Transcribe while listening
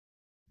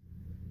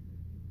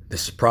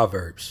This is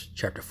Proverbs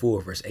chapter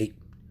 4, verse 8.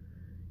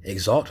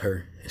 Exalt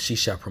her, and she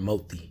shall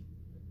promote thee.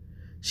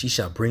 She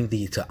shall bring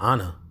thee to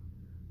honor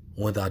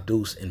when thou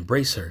dost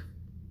embrace her.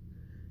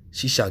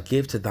 She shall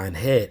give to thine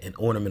head an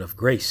ornament of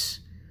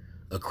grace,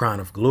 a crown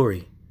of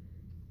glory.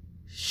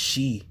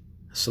 A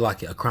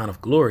crown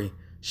of glory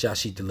shall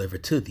she deliver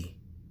to thee.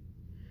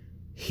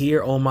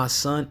 Hear, O my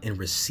son, and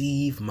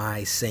receive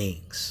my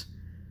sayings,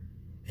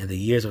 and the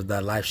years of thy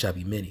life shall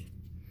be many.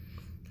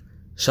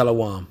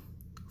 Shalom.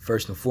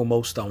 First and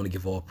foremost, I want to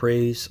give all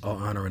praise, all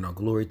honor, and all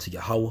glory to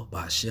Yahweh,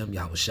 Bahashem,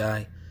 Yahweh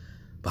Shai,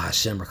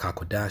 Bahashem,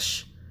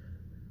 Rakakwadash.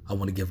 I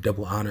want to give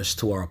double honors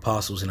to our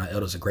apostles and our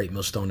elders of Great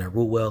Millstone that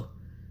rule well.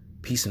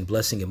 Peace and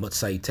blessing and much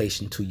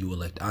salutation to you,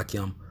 elect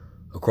Akyam,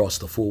 across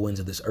the four winds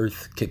of this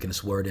earth, kicking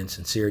this word in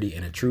sincerity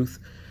and in truth.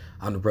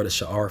 I'm the brother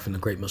Sha'ar from the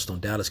Great Millstone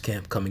Dallas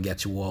camp, coming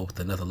at you all with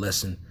another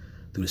lesson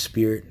through the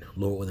Spirit,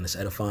 Lord willing, it's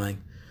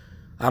edifying.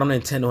 I don't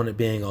intend on it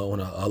being a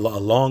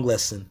long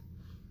lesson,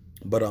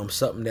 but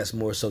something that's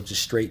more so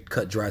just straight,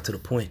 cut dry to the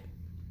point.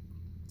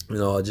 You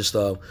know, I just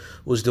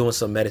was doing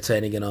some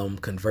meditating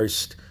and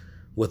conversed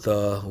with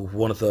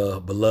one of the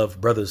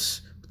beloved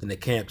brothers in the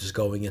camp, just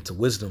going into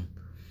wisdom,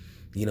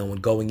 you know, and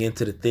going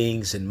into the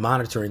things and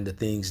monitoring the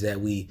things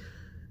that we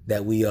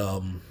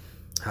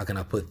how can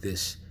I put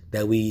this,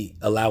 that we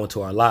allow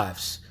into our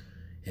lives,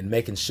 and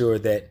making sure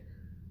that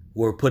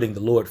we're putting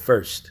the Lord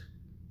first,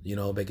 you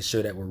know, making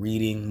sure that we're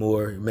reading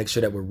more, make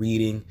sure that we're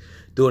reading,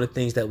 doing the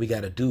things that we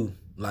got to do.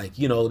 Like,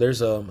 you know,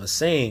 there's a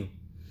saying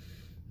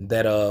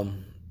that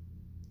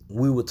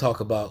we would talk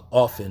about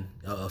often,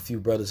 a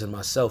few brothers and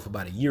myself,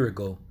 about a year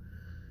ago,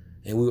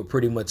 and we would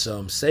pretty much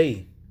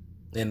say,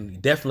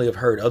 and definitely have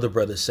heard other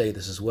brothers say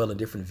this as well in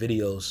different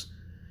videos,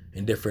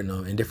 in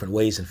different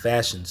ways and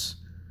fashions,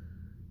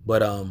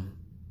 but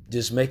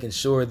just making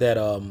sure that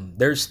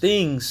there's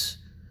things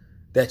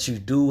that you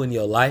do in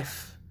your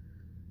life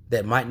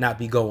that might not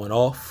be going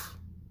off,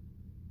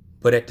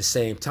 but at the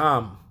same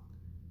time,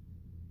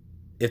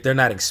 if they're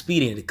not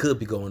expedient, it could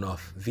be going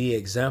off. Via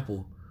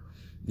example,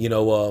 you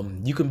know,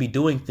 you can be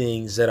doing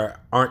things that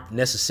aren't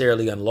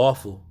necessarily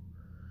unlawful,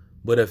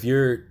 but if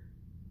you're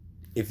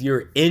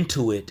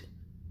into it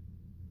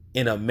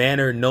in a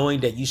manner knowing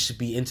that you should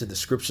be into the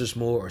scriptures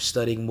more, or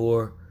studying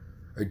more,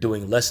 or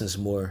doing lessons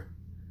more,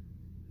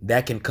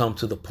 that can come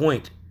to the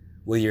point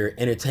where you're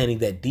entertaining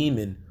that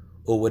demon,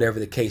 or whatever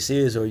the case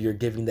is, or you're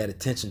giving that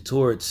attention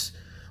towards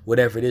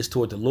whatever it is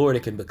toward the Lord.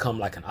 It can become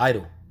like an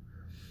idol.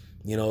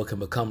 You know, it can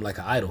become like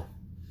an idol.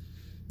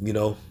 You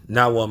know,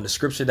 now the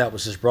scripture that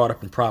was just brought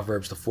up in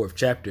Proverbs, the 4th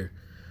chapter,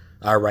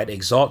 all right,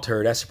 exalt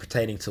her, that's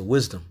pertaining to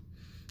wisdom,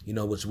 you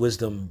know, which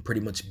wisdom pretty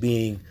much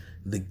being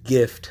the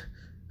gift,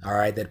 all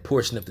right, that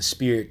portion of the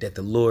Spirit that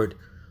the Lord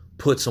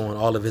puts on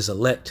all of his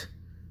elect,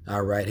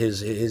 all right,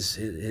 his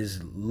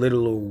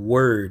literal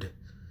word,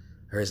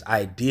 or his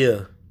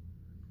idea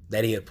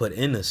that he had put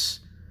in us.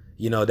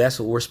 You know, that's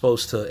what we're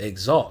supposed to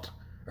exalt,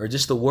 or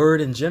just the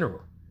word in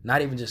general,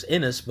 not even just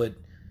in us, but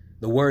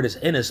the word is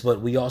in us, but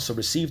we also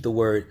receive the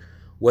word,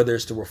 whether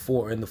it's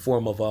in the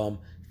form of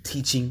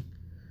teaching,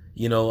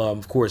 you know,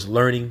 of course,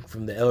 learning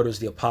from the elders,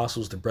 the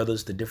apostles, the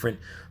brothers, the different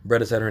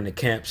brothers that are in the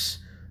camps,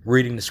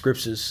 reading the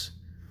scriptures,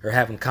 or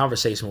having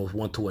conversation with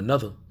one to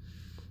another,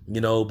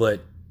 you know.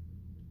 But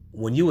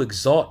when you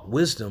exalt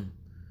wisdom,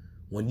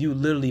 when you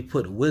literally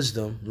put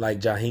wisdom, like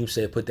Jaheim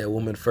said, put that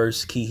woman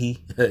first,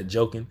 kihi,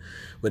 joking.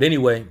 But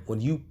anyway, when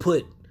you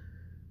put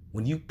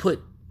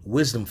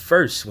wisdom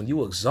first, when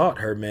you exalt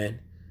her,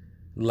 man,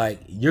 like,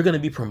 you're going to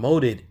be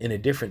promoted in a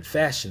different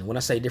fashion. When I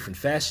say different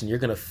fashion, you're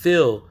going to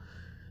feel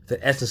the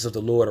essence of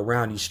the Lord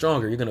around you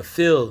stronger. You're going to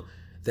feel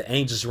the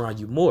angels around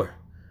you more.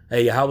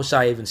 Hey, Yahweh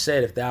Shai even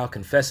said, if thou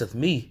confesseth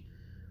me,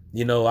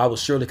 you know, I will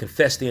surely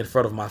confess thee in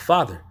front of my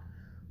Father.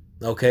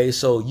 Okay,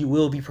 so you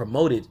will be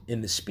promoted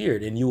in the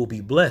Spirit, and you will be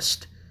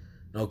blessed.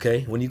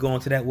 Okay, when you go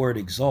into that word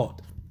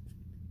exalt,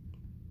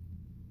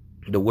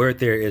 the word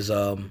there is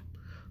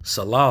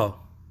salah,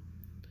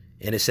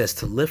 and it says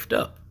to lift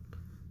up.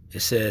 It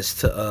says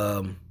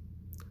to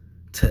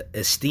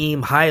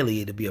esteem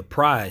highly, to be a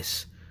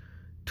prize,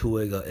 to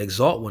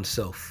exalt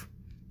oneself,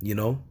 you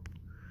know.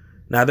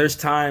 Now, there's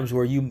times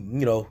where you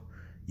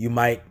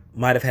might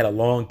have had a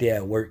long day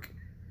at work,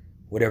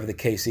 whatever the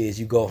case is.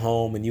 You go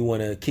home and you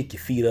want to kick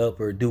your feet up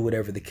or do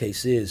whatever the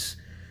case is,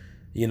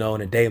 you know,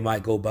 and a day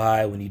might go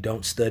by when you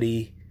don't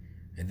study,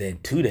 and then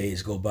 2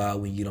 days go by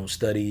when you don't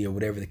study, or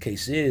whatever the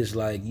case is.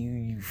 Like,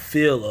 you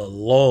feel a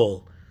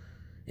lull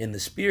in the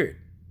spirit.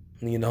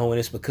 You know, and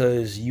it's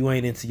because you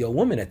ain't into your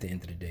woman at the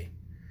end of the day.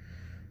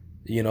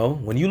 You know,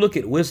 when you look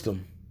at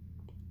wisdom,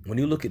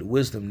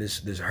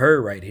 this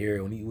her right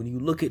here, when you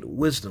look at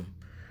wisdom,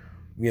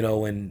 you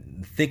know,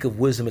 and think of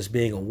wisdom as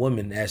being a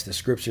woman, as the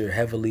scripture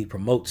heavily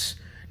promotes,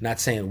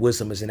 not saying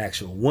wisdom is an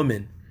actual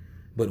woman,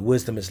 but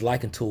wisdom is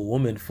likened to a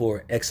woman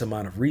for X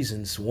amount of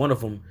reasons. One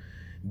of them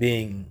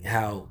being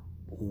how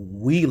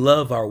we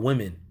love our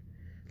women.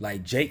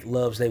 Like, Jake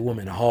loves a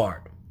woman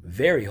hard,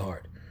 very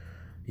hard.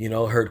 You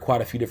know, heard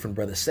quite a few different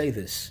brothers say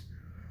this,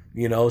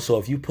 you know. So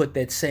if you put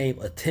that same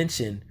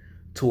attention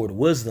toward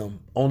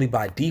wisdom, only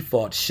by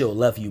default, she'll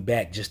love you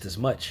back just as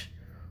much,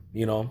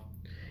 you know?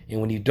 And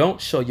when you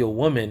don't show your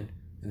woman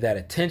that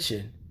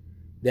attention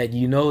that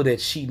you know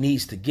that she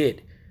needs to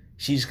get,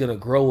 she's going to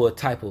grow a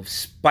type of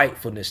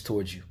spitefulness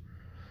towards you.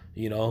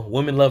 You know,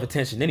 women love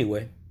attention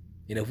anyway.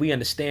 And if we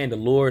understand the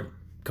Lord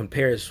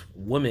compares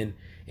women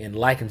and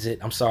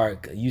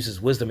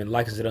uses wisdom and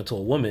likens it unto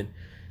a woman,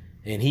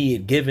 and he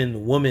had given the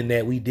woman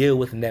that we deal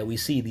with and that we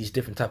see these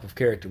different type of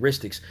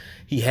characteristics,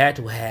 he had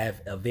to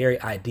have a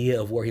very idea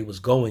of where he was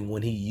going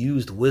when he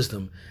used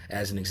wisdom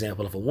as an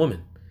example of a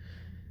woman.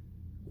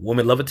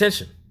 Women love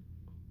attention,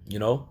 you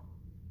know?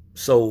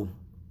 So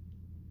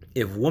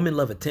if women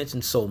love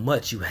attention so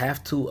much, you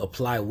have to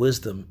apply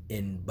wisdom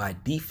and by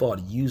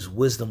default use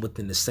wisdom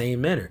within the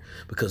same manner,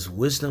 because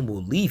wisdom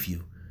will leave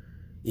you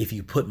if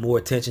you put more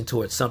attention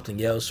towards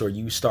something else or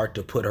you start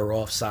to put her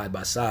off side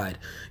by side.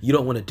 You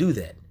don't want to do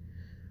that,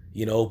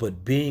 you know,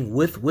 but being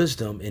with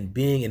wisdom and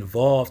being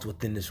involved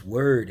within this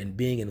word and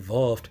being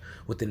involved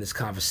within this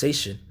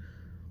conversation,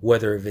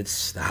 whether if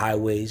it's the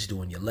highways,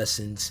 doing your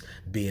lessons,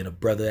 being a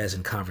brother as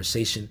in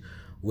conversation,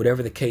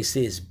 whatever the case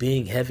is,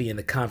 being heavy in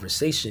the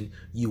conversation,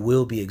 you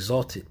will be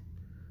exalted.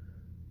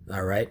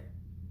 All right.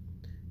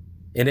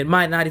 And it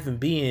might not even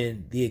be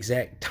in the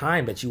exact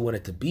time that you want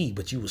it to be,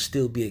 but you will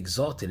still be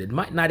exalted. It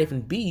might not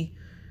even be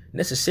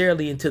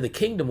necessarily into the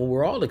kingdom where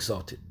we're all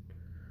exalted.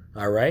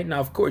 All right. Now,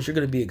 of course, you're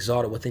going to be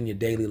exalted within your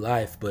daily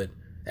life, but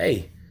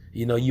hey,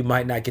 you know, you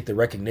might not get the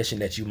recognition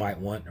that you might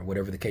want or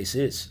whatever the case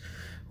is.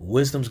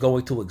 Wisdom's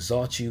going to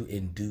exalt you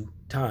in due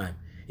time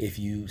if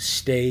you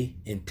stay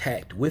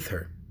intact with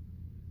her.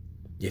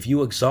 If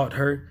you exalt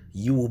her,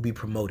 you will be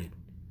promoted.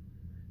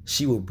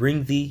 She will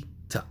bring thee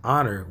to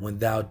honor when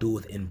thou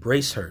doest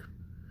embrace her,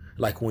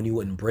 like when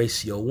you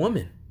embrace your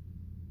woman.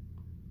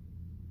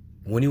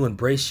 When you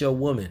embrace your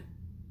woman,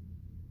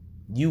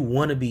 you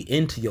want to be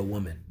into your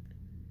woman.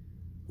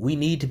 We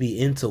need to be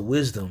into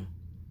wisdom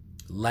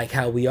like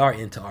how we are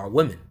into our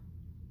women,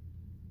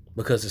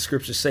 because the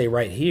scriptures say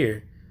right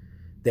here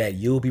that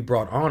you'll be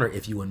brought honor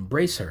if you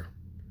embrace her.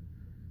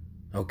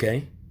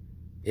 Okay?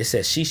 It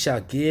says, she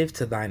shall give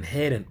to thine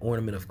head an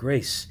ornament of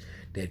grace,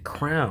 that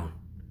crown.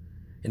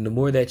 And the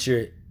more that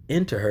you're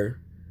into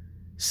her,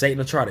 Satan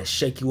will try to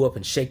shake you up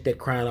and shake that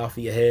crown off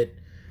of your head.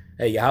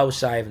 Hey,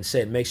 Yahushua even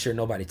said, make sure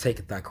nobody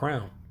taketh thy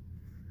crown.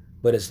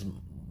 But as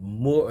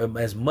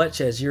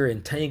much as you're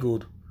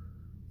entangled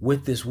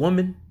with this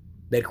woman,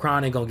 that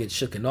crown ain't going to get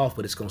shooken off,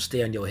 but it's going to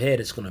stay on your head.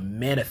 It's going to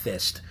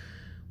manifest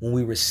when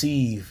we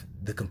receive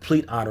the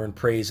complete honor and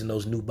praise in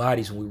those new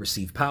bodies, when we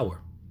receive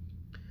power.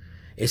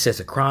 It says,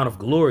 a crown of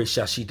glory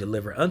shall she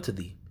deliver unto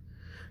thee.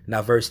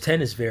 Now, verse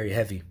 10 is very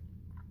heavy.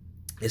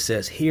 It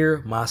says,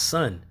 hear, my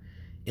son,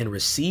 and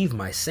receive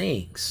my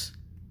sayings.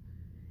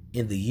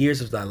 In the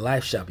years of thy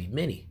life shall be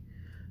many.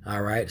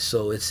 All right.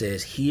 So it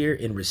says, hear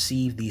and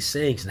receive these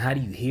sayings. And how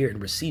do you hear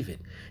and receive it?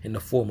 In the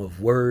form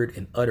of word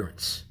and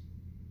utterance.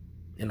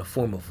 In the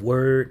form of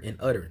word and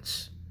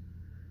utterance.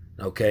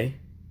 Okay.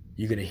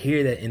 You're going to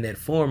hear that in that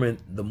form. And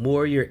the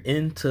more you're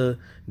into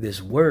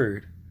this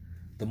word,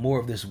 the more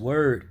of this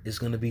word is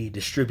going to be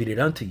distributed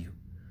unto you.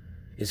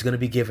 It's going to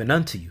be given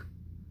unto you.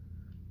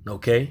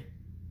 Okay.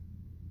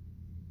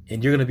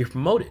 And you're going to be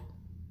promoted.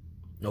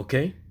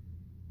 Okay.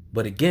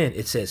 But again,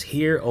 it says,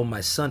 hear, O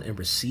my son, and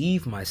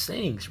receive my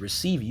sayings.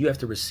 Receive. You have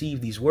to receive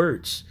these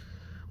words.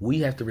 We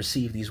have to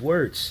receive these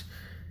words.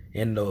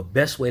 And the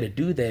best way to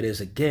do that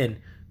is,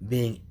 again,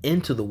 being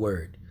into the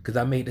word. Because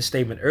I made the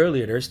statement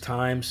earlier, there's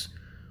times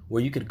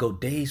where you could go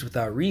days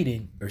without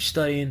reading or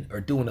studying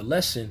or doing a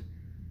lesson.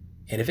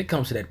 And if it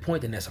comes to that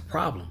point, then that's a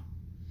problem.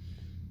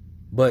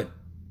 But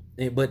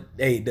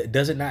hey,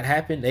 does it not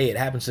happen? Hey, it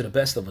happens to the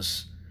best of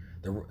us.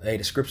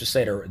 The scriptures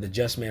say the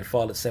just man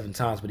falleth 7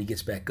 times, but he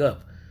gets back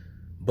up.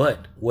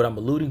 But what I'm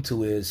alluding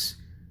to is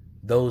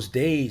those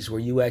days where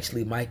you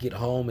actually might get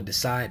home and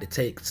decide to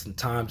take some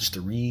time just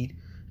to read,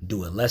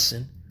 do a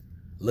lesson,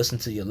 listen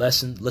to your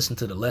lesson, listen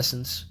to the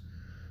lessons.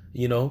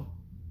 You know,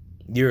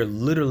 you're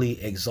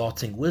literally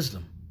exalting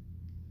wisdom.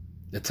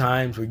 The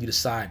times where you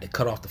decide to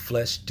cut off the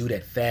flesh, do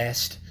that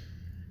fast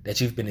that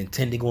you've been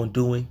intending on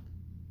doing.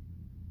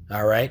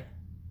 All right.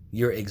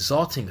 You're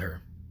exalting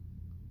her.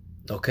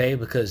 Okay.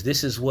 Because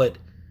this is what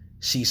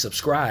she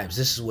subscribes.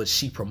 This is what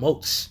she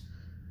promotes.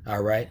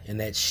 All right. And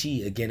that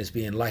she, again, is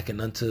being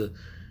likened unto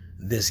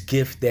this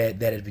gift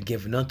that has been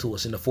given unto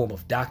us in the form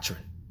of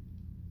doctrine.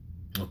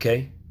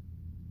 Okay.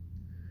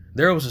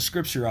 There was a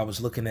scripture I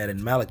was looking at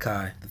in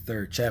Malachi, the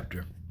 3rd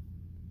chapter.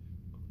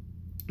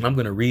 I'm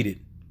going to read it.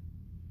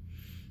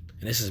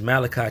 And this is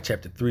Malachi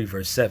chapter 3,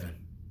 verse 7.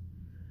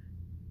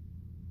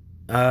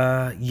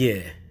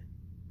 Yeah.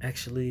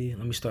 Actually,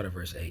 let me start at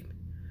verse 8.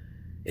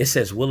 It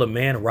says, will a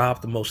man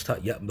rob the Most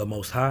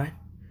High?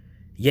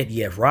 Yet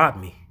ye have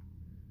robbed me.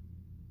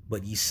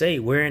 But ye say,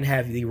 wherein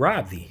have ye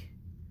robbed thee?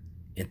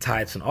 In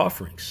tithes and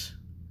offerings.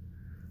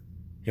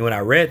 And when I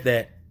read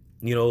that,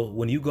 you know,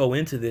 when you go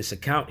into this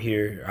account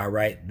here, all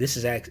right,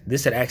 this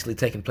had actually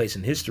taken place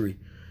in history.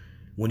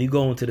 When you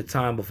go into the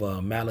time of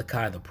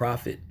Malachi the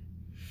prophet,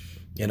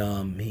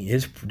 And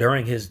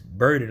during his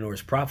burden or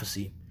his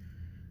prophecy,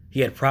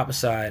 he had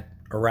prophesied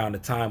around the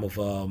time of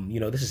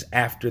this is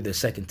after the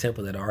second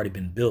temple that had already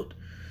been built,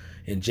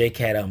 and Jake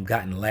had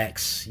gotten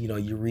lax.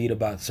 You read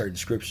about certain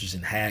scriptures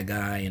in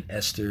Haggai and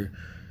Esther,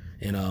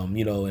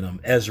 and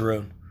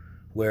Ezra,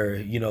 where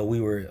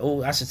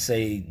I should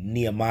say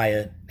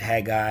Nehemiah,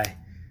 Haggai,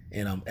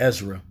 and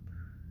Ezra.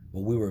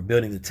 When we were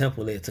building the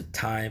temple, it took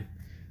time.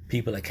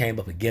 People that came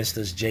up against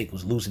us, Jake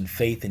was losing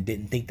faith and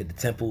didn't think that the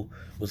temple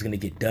was going to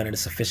get done in a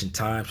sufficient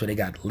time, so they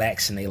got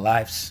lax in their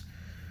lives.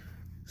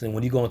 So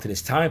when you go into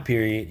this time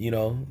period,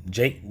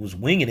 Jake was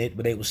winging it,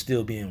 but they was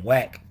still being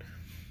whacked,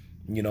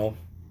 And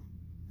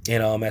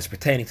as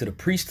pertaining to the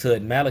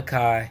priesthood,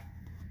 Malachi,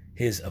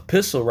 his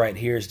epistle right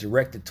here is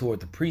directed toward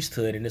the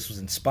priesthood, and this was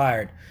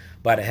inspired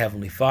by the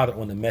Heavenly Father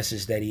on the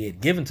message that he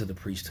had given to the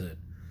priesthood,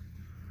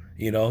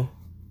 And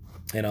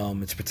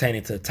it's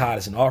pertaining to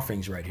tithes and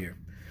offerings right here.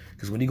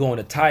 Because when you go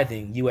into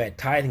tithing, you had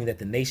tithing that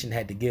the nation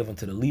had to give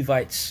unto the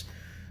Levites,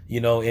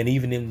 and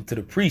even into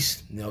the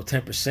priests,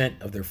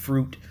 10% of their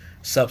fruit,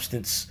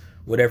 substance,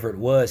 whatever it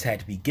was, had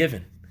to be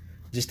given.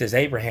 Just as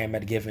Abraham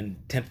had given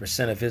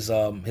 10% of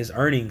his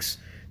earnings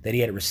that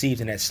he had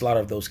received in that slaughter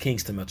of those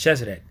kings to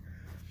Melchizedek.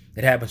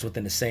 It happens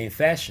within the same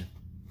fashion.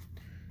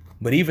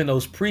 But even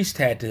those priests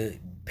had to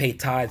pay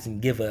tithes and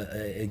give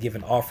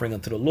an offering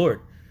unto the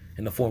Lord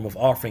in the form of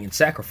offering and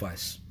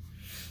sacrifice.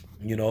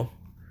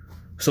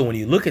 So when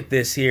you look at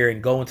this here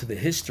and go into the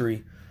history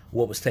of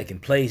what was taking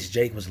place,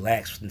 Jake was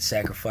lax in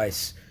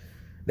sacrifice.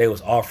 They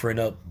was offering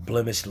up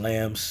blemished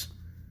lambs.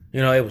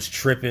 It was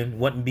tripping,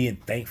 wasn't being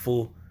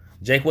thankful.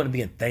 Jake wasn't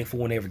being thankful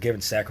when they were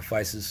giving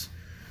sacrifices.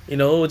 It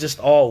was just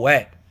all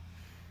whack.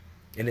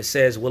 And it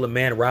says, will a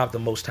man rob the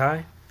Most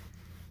High?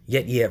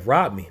 Yet ye have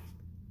robbed me.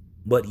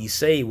 But ye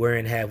say,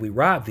 wherein have we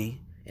robbed thee?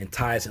 In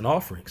tithes and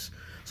offerings.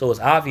 So it's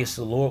obvious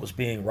the Lord was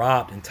being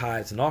robbed in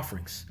tithes and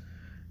offerings.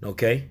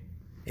 Okay?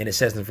 And it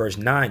says in verse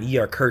 9, ye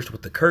are cursed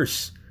with the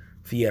curse,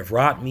 for ye have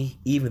robbed me,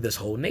 even this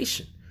whole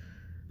nation.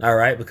 All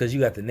right? Because you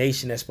got the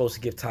nation that's supposed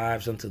to give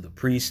tithes unto the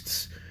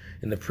priests,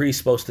 and the priests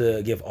supposed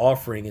to give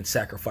offering and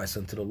sacrifice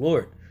unto the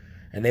Lord.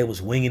 And they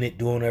was winging it,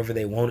 doing whatever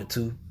they wanted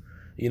to,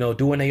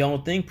 doing their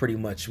own thing pretty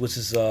much, which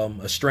is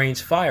a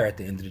strange fire at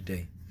the end of the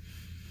day.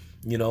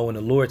 And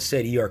the Lord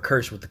said, ye are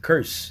cursed with the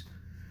curse.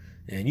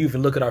 And you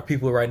even look at our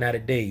people right now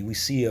today, we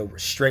see a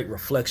straight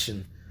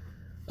reflection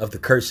of the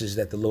curses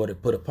that the Lord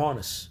had put upon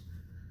us.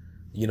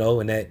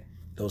 And that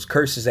those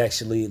curses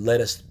actually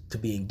led us to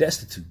being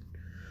destitute,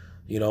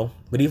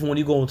 But even when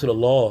you go into the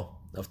law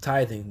of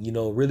tithing,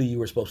 really you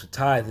were supposed to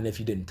tithe. And if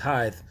you didn't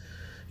tithe,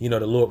 the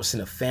Lord would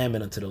send a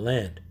famine unto the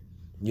land,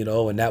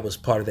 and that was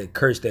part of that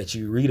curse that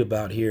you read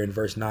about here in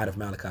verse 9 of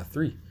Malachi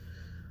 3,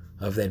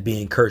 of that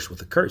being cursed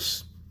with a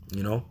curse,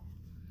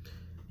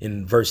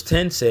 In verse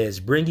 10 says,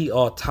 bring ye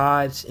all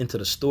tithes into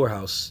the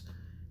storehouse,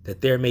 that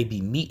there may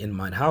be meat in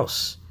mine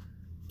house.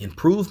 And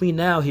prove me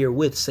now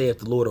herewith, saith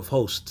the Lord of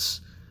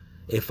hosts,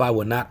 if I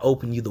will not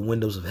open you the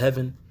windows of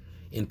heaven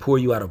and pour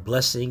you out a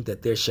blessing,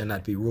 that there shall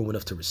not be room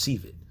enough to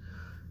receive it.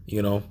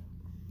 And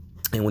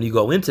when you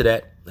go into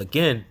that,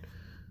 again,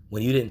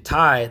 when you didn't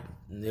tithe,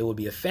 there would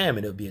be a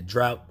famine. It would be a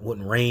drought,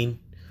 wouldn't rain.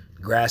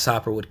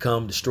 Grasshopper would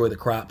come, destroy the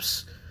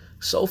crops,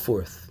 so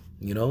forth.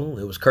 It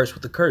was cursed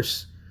with the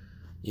curse.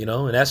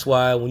 And that's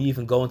why when you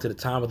even go into the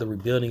time of the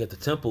rebuilding of the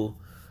temple,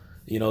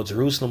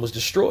 Jerusalem was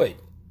destroyed.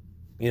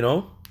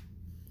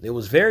 It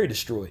was very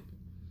destroyed.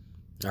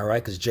 All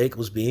right, because Jacob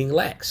was being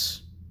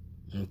lax.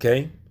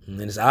 Okay, and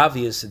then it's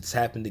obvious it's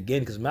happened again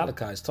because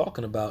Malachi is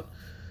talking about,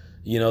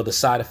 the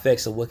side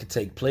effects of what could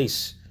take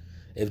place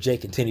if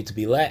Jacob continued to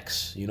be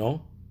lax.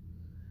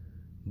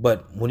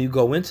 But when you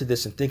go into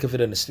this and think of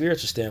it in a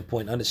spiritual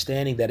standpoint,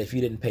 understanding that if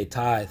you didn't pay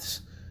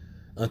tithes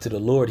unto the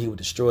Lord, he would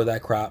destroy thy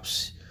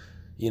crops.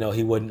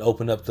 He wouldn't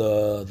open up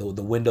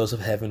the windows of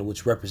heaven,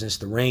 which represents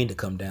the rain to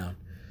come down.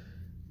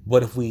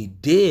 But if we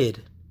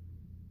did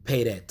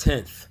pay that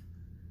tenth,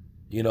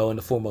 in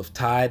the form of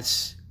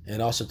tithes,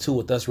 and also too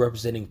with us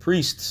representing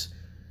priests,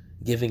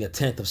 giving a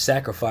tenth of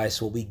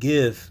sacrifice, what we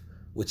give,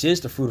 which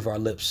is the fruit of our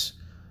lips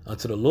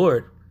unto the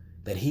Lord,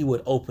 that he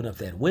would open up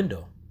that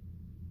window.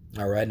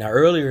 All right. Now,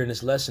 earlier in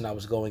this lesson, I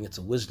was going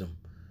into wisdom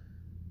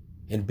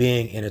and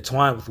being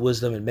intertwined with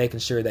wisdom and making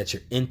sure that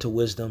you're into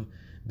wisdom,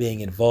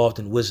 being involved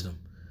in wisdom.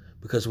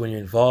 Because when you're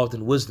involved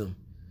in wisdom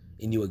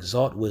and you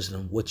exalt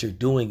wisdom, what you're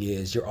doing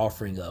is you're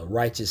offering a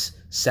righteous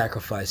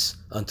sacrifice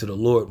unto the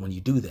Lord when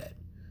you do that.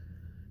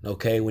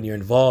 Okay, when you're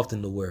involved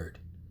in the word,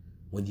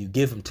 when you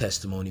give him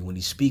testimony, when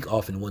you speak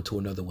often one to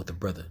another with a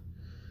brother,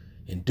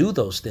 and do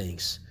those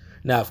things.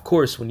 Now, of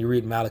course, when you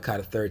read Malachi,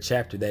 the 3rd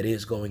chapter, that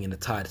is going into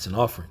tithes and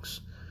offerings,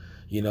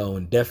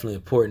 and definitely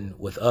important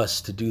with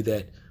us to do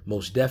that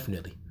most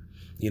definitely.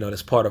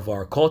 That's part of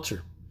our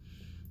culture,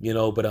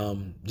 but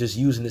just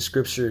using the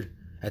scripture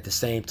at the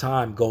same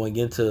time, going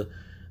into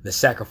the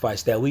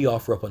sacrifice that we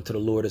offer up unto the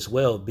Lord as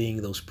well,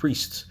 being those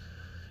priests,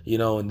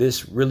 and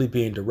this really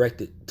being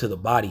directed to the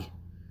body,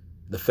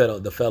 the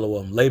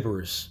fellow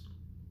laborers,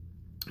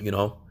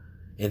 and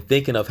and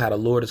thinking of how the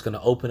Lord is going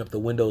to open up the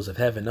windows of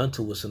heaven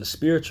unto us on a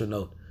spiritual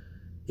note,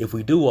 if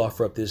we do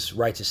offer up this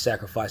righteous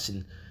sacrifice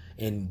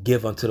and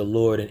give unto the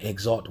Lord and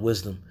exalt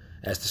wisdom,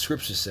 as the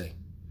scriptures say.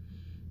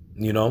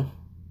 You know,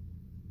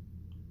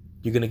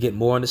 you're going to get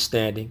more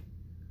understanding.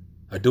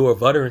 A door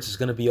of utterance is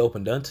going to be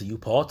opened unto you.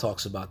 Paul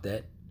talks about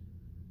that.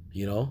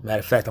 You know, matter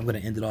of fact, I'm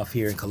going to end it off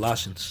here in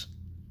Colossians.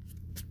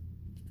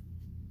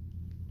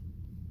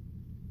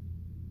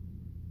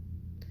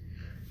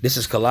 This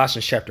is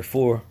Colossians chapter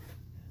 4,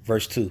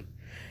 verse 2.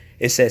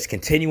 It says,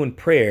 continue in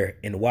prayer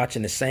and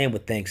watching the same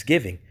with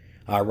thanksgiving.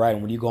 All right.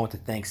 And when you go into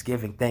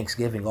Thanksgiving,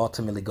 Thanksgiving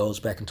ultimately goes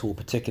back into a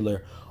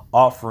particular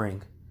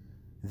offering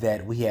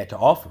that we had to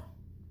offer.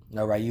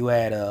 All right. You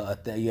had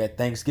you had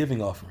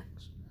Thanksgiving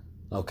offerings.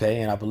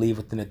 OK. And I believe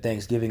within the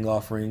Thanksgiving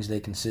offerings, they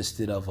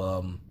consisted of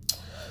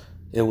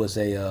it was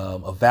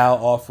a vow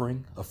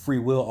offering, a free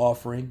will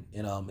offering,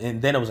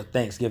 and then it was a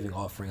Thanksgiving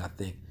offering, I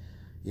think.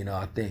 You know,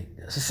 I think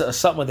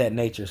something of that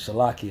nature,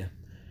 Salakia,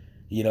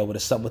 you know, but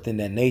it's something within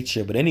that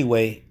nature. But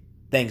anyway,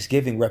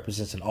 Thanksgiving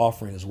represents an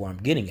offering is where I'm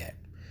getting at.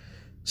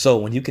 So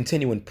when you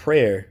continue in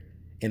prayer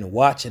and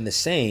watching the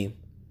same,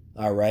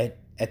 all right,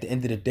 at the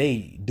end of the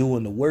day,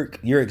 doing the work,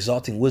 you're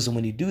exalting wisdom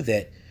when you do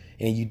that.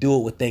 And you do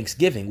it with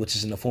thanksgiving, which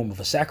is in the form of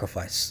a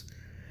sacrifice.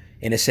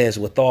 And it says,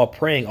 with all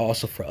praying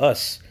also for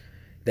us,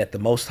 that the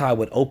Most High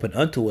would open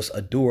unto us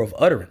a door of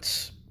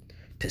utterance,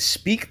 to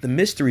speak the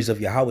mysteries of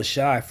Yahweh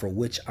Shai, for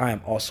which I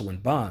am also in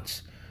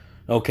bonds.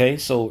 Okay,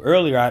 so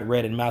earlier I had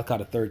read in Malachi,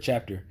 the 3rd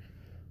chapter,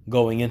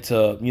 going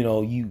into, you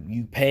know,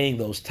 you paying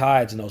those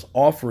tithes and those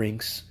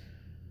offerings,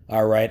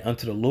 all right,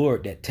 unto the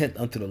Lord, that tenth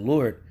unto the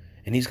Lord,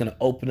 and he's going to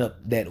open up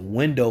that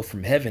window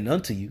from heaven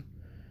unto you.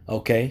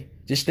 Okay,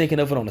 just thinking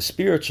of it on a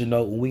spiritual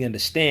note, when we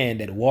understand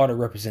that water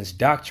represents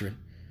doctrine,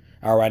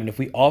 all right, and if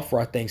we offer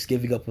our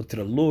thanksgiving up unto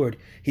the Lord,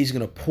 he's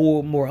going to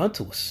pour more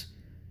unto us.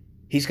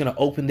 He's going to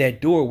open that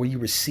door where you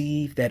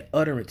receive that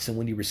utterance. And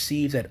when you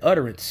receive that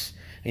utterance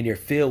and you're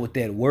filled with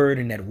that word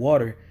and that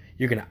water,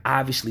 you're going to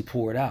obviously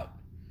pour it out.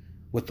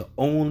 But the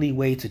only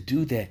way to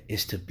do that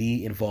is to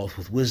be involved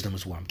with wisdom,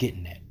 is where I'm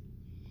getting at.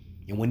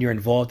 And when you're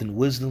involved in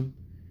wisdom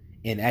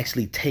and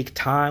actually take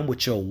time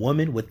with your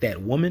woman, with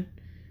that woman,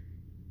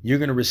 you're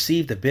going to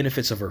receive the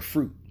benefits of her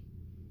fruit.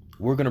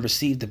 We're going to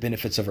receive the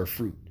benefits of her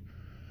fruit.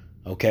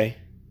 Okay?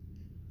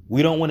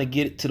 We don't want to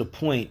get to the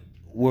point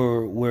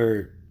where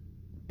we're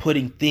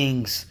putting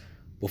things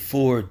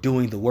before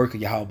doing the work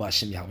of Yahweh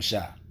Bashem Yahweh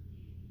Shai.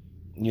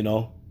 You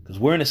know, because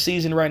we're in a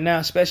season right now,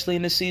 especially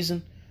in this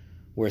season,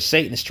 where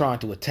Satan is trying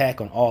to attack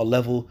on all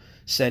levels,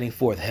 setting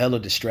forth hella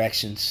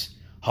distractions,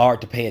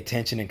 hard to pay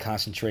attention and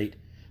concentrate,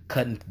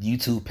 cutting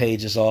YouTube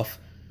pages off,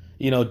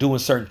 you know, doing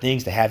certain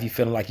things to have you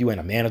feeling like you ain't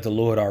a man of the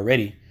Lord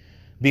already,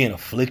 being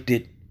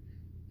afflicted,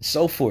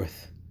 so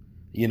forth,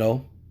 you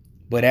know.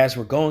 But as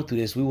we're going through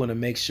this, we want to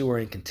make sure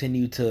and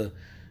continue to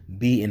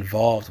be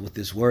involved with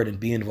this word and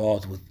be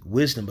involved with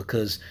wisdom,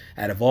 because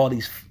out of all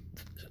these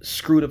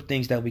screwed up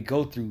things that we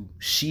go through,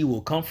 she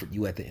will comfort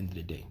you at the end of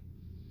the day.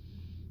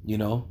 You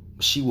know,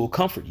 she will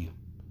comfort you.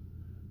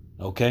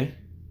 Okay.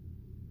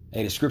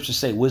 Hey, the scriptures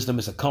say wisdom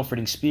is a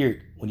comforting spirit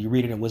when you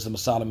read it in Wisdom of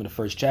Solomon, the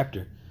 1st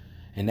chapter.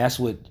 And that's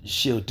what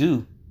she'll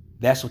do.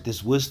 That's what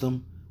this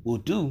wisdom will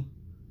do.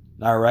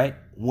 All right.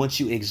 Once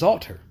you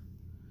exalt her.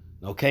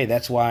 Okay.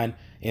 That's why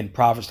in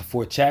Proverbs, the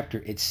 4th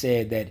chapter, it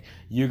said that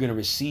you're going to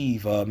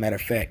receive, matter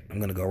of fact, I'm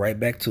going to go right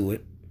back to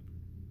it.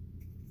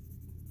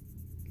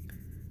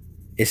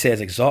 It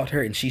says, exalt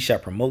her and she shall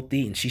promote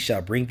thee, and she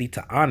shall bring thee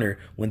to honor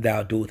when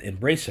thou doest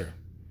embrace her.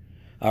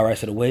 All right.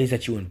 So the ways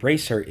that you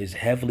embrace her is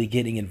heavily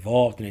getting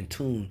involved and in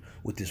tune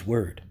with this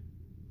word.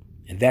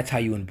 And that's how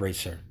you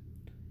embrace her.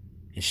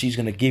 And she's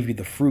going to give you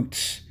the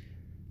fruits.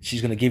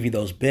 She's going to give you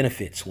those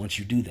benefits once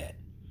you do that.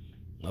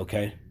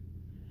 Okay.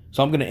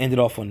 So I'm going to end it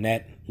off on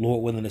that.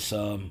 Lord willing, this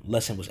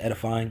lesson was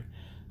edifying.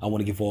 I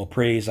want to give all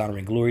praise, honor,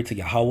 and glory to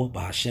Yahweh,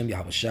 Bahashem,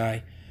 Yahweh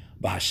Shai,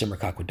 Bahashem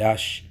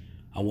Rakakwadash.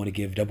 I want to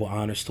give double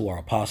honors to our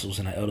apostles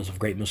and our elders of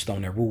Great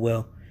Millstone that rule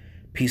well.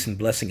 Peace and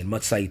blessing and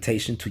much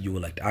salutation to you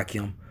elect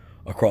Akim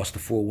across the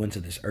four winds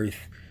of this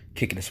earth,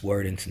 kicking this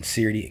word in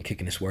sincerity and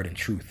kicking this word in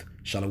truth.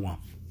 Shalom.